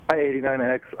Hi,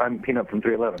 89X. I'm Peanut from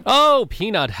 311. Oh,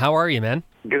 Peanut, how are you, man?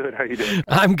 Good. How you doing?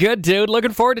 I'm good, dude.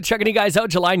 Looking forward to checking you guys out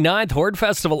July 9th, Horde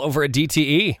Festival over at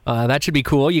DTE. That should be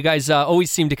cool. You guys always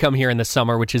seem to come here in the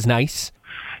summer, which is nice.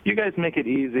 You guys make it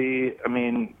easy. I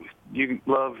mean, you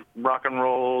love rock and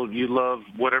roll. You love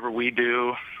whatever we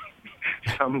do.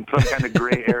 Some kind of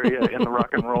gray area in the rock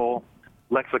and roll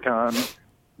lexicon.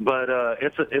 But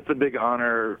it's a big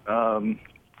honor.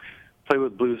 Play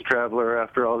with Blues Traveler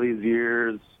after all these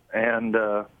years, and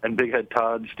Big Head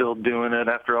Todd still doing it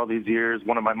after all these years.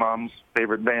 One of my mom's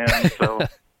favorite bands. So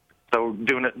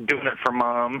doing it for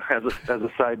Mom as a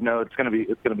side note. It's gonna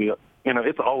be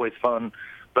it's always fun,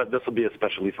 but this will be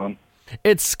especially fun.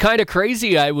 It's kind of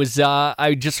crazy.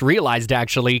 I just realized,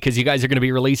 actually, because you guys are going to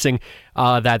be releasing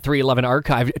that 311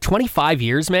 archive. 25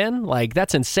 years, man. Like,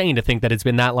 that's insane to think that it's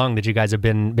been that long that you guys have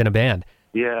been a band.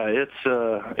 Yeah,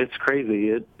 it's crazy.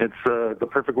 It's the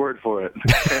perfect word for it.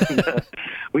 And,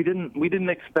 we didn't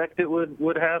expect it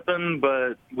would happen,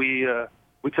 but we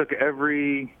took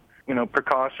every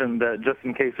precaution that just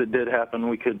in case it did happen,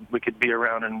 we could be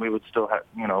around and we would still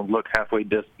look halfway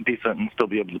decent and still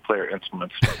be able to play our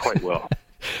instruments quite well.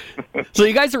 So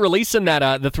you guys are releasing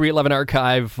that the 311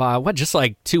 archive. Just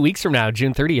like 2 weeks from now,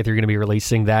 June 30th, you're going to be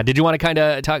releasing that. Did you want to kind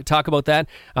of talk about that?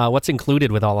 What's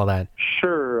included with all of that?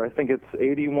 Sure. I think it's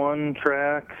 81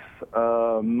 tracks,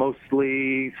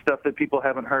 mostly stuff that people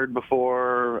haven't heard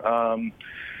before,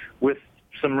 with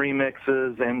some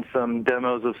remixes and some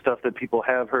demos of stuff that people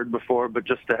have heard before, but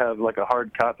just to have like a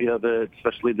hard copy of it,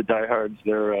 especially the diehards,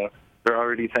 they're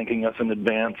already thanking us in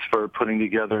advance for putting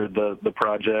together the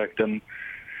project, and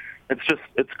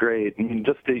it's great. I mean,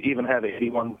 just to even have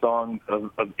 81 songs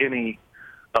of any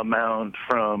amount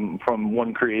from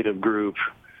one creative group,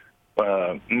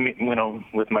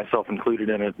 with myself included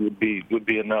in it, would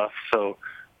be enough. So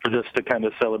for this to kind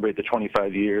of celebrate the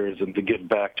 25 years and to give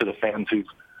back to the fans who've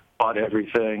bought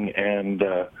everything and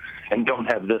don't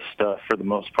have this stuff for the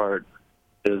most part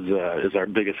is our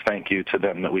biggest thank you to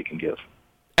them that we can give.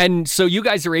 And so you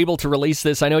guys are able to release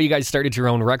this. I know you guys started your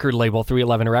own record label,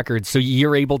 311 Records. So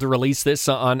you're able to release this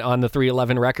on the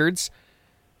 311 Records?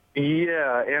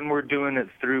 Yeah, and we're doing it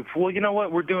through. Well, you know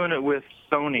what? We're doing it with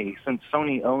Sony, since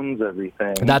Sony owns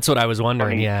everything. That's what I was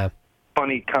wondering. Yeah.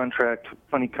 Funny contract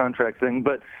thing,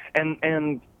 but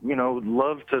and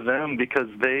love to them, because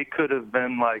they could have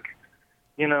been like,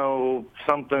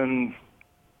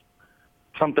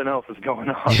 something else is going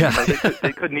on. Yeah.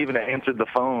 They couldn't even have answered the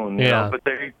phone. But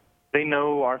they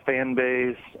know our fan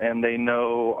base, and they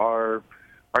know our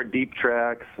deep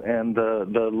tracks, and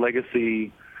the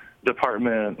legacy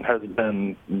department has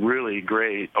been really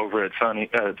great over at Sony.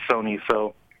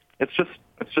 So it's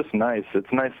just nice.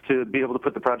 It's nice to be able to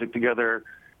put the project together.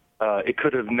 It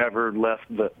could have never left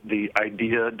the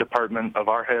idea department of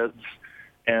our heads,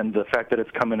 and the fact that it's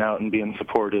coming out and being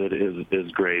supported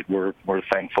is great. We're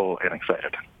thankful and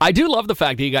excited. I do love the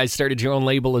fact that you guys started your own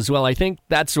label as well. I think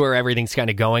that's where everything's kind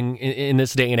of going in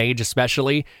this day and age,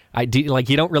 especially.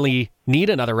 You don't really need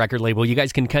another record label. You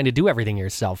guys can kind of do everything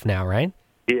yourself now, right?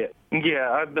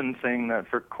 Yeah, I've been saying that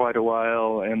for quite a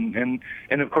while, and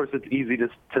of course it's easy to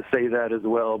say that as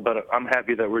well, but I'm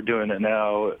happy that we're doing it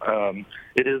now.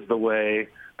 It is the way,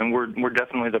 and we're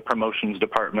definitely the promotions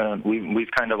department.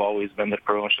 We've kind of always been the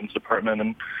promotions department,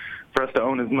 and for us to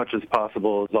own as much as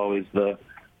possible is always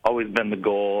been the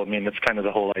goal. I mean, it's kind of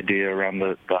the whole idea around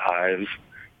the hives,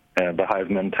 and the hive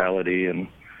mentality, and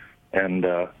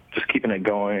just keeping it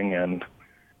going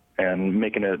and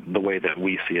making it the way that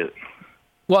we see it.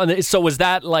 Well, so was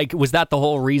that the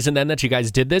whole reason then that you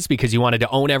guys did this, because you wanted to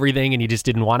own everything and you just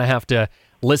didn't want to have to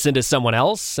listen to someone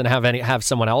else and have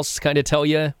someone else kind of tell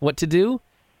you what to do?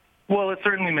 Well, it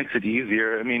certainly makes it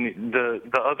easier. I mean, the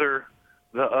other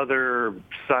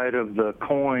side of the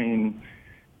coin,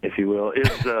 if you will, is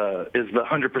the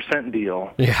 100%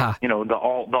 deal. Yeah. The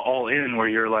all in, where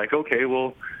you're like, okay,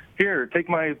 well, here, take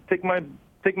my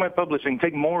publishing,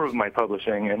 take more of my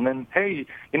publishing, and then, hey,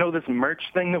 this merch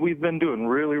thing that we've been doing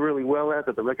really, really well at,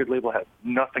 that the record label has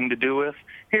nothing to do with,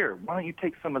 here, why don't you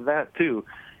take some of that too?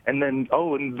 And then,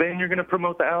 and then you're going to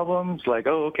promote the albums? Like,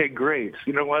 oh, okay, great.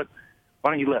 You know what?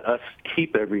 Why don't you let us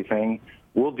keep everything?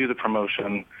 We'll do the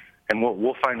promotion, and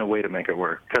we'll find a way to make it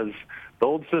work, because the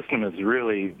old system is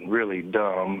really, really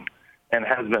dumb and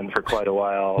has been for quite a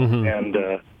while. Mm-hmm.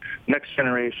 And next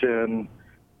generation,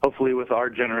 hopefully with our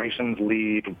generation's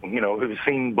lead, who've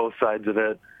seen both sides of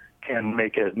it, can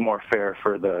make it more fair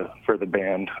for the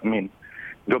band. I mean,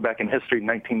 go back in history,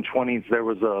 1920s, there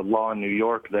was a law in New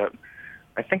York that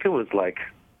I think it was like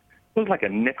a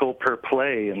nickel per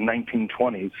play in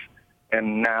 1920s,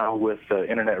 and now with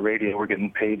internet radio, we're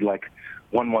getting paid like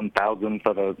 1/1000th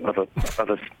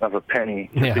of a penny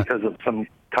because of some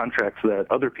contracts that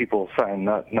other people sign,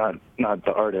 not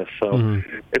the artist. So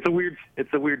it's a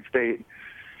weird state.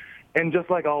 And just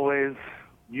like always,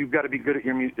 you've got to be good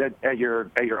at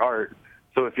your art.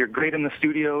 So if you're great in the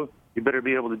studio, you better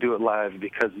be able to do it live,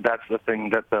 because that's the thing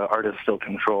that the artists still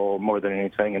control more than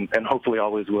anything, and hopefully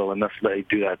always will, unless they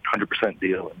do that 100%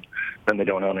 deal, and then they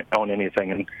don't own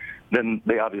anything, and then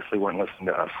they obviously weren't listening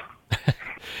to us.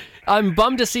 I'm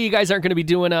bummed to see you guys aren't going to be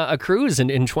doing a cruise in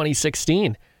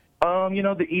 2016.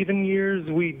 The even years,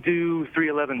 we do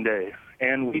 311 Day,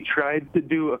 and we tried to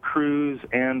do a cruise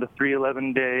and a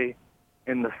 311 Day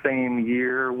in the same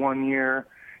year, 1 year,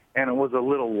 and it was a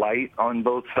little light on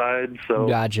both sides. So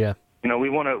Gotcha. We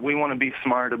want to be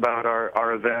smart about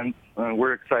our events.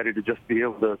 We're excited to just be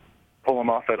able to pull them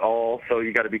off at all. So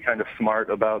you got to be kind of smart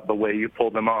about the way you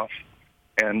pull them off,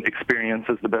 and experience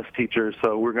is the best teacher.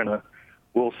 So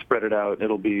we'll spread it out. It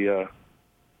would be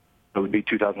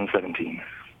 2017.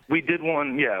 We did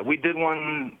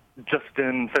one just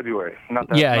in February, not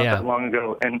that long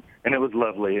ago, and it was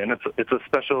lovely. And it's a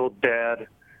special dad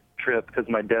trip, because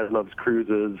my dad loves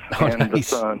cruises the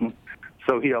sun,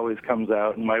 so he always comes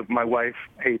out, and my wife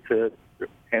hates it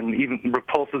and even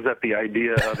repulses at the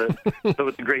idea of it. So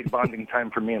it's a great bonding time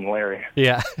for me and Larry.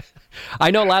 Yeah. I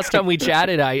know last time we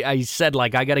chatted, I said, I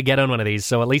got to get on one of these,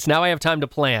 so at least now I have time to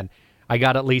plan. I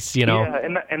got at least, Yeah,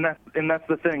 and that's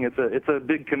the thing. It's a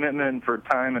big commitment for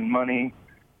time and money,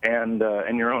 and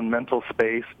your own mental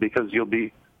space, because you'll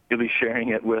be sharing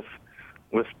it with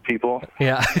people,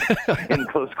 in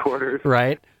close quarters,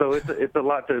 right? So it's a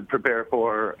lot to prepare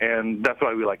for, and that's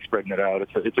why we like spreading it out.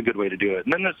 It's a good way to do it.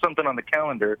 And then there's something on the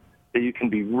calendar that you can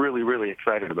be really, really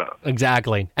excited about.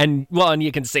 Exactly, and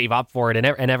you can save up for it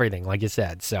and everything, like you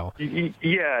said. So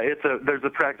there's a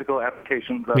practical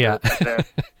application of it. That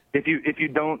if you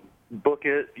don't book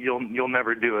it, you'll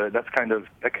never do it. That's kind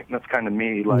of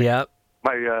me.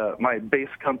 My bass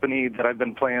company that I've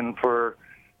been playing for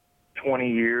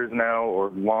 20 years now or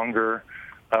longer,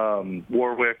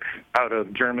 Warwick, out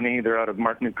of Germany. They're out of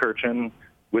Markneukirchen,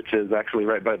 which is actually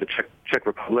right by the Czech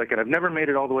Republic. And I've never made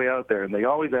it all the way out there. And they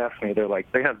always ask me, they're like,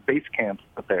 they have base camps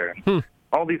out there. And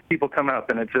all these people come up,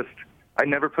 and I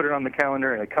never put it on the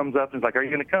calendar, and it comes up and it's like, are you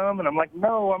going to come? And I'm like,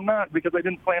 no, I'm not, because I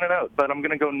didn't plan it out, but I'm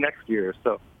going to go next year.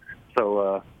 So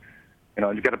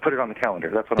you got to put it on the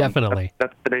calendar. That's what definitely.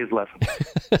 That's today's lesson.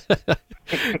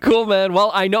 Cool, man.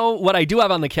 Well, I know what I do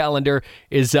have on the calendar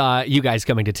is you guys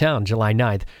coming to town July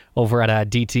 9th over at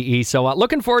DTE. So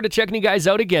looking forward to checking you guys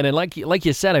out again. And like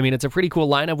you said, I mean, it's a pretty cool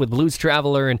lineup with Blues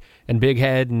Traveler and Big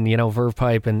Head and, Verve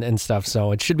Pipe and stuff.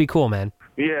 So it should be cool, man.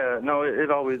 Yeah, no, it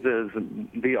always is.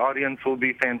 The audience will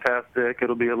be fantastic.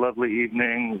 It'll be a lovely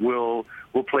evening. We'll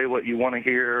play what you want to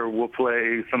hear. We'll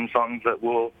play some songs that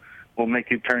will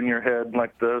make you turn your head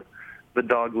like the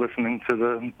dog listening to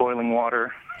the boiling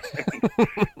water.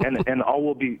 and all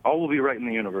will be right in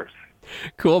the universe.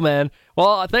 Cool, man.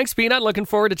 Well, thanks, Peanut. Looking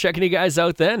forward to checking you guys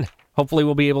out then. Hopefully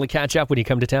we'll be able to catch up when you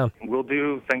come to town. Will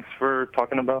do. Thanks for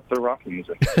talking about the rock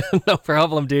music. No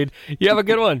problem, dude. You have a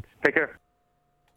good one. Take care.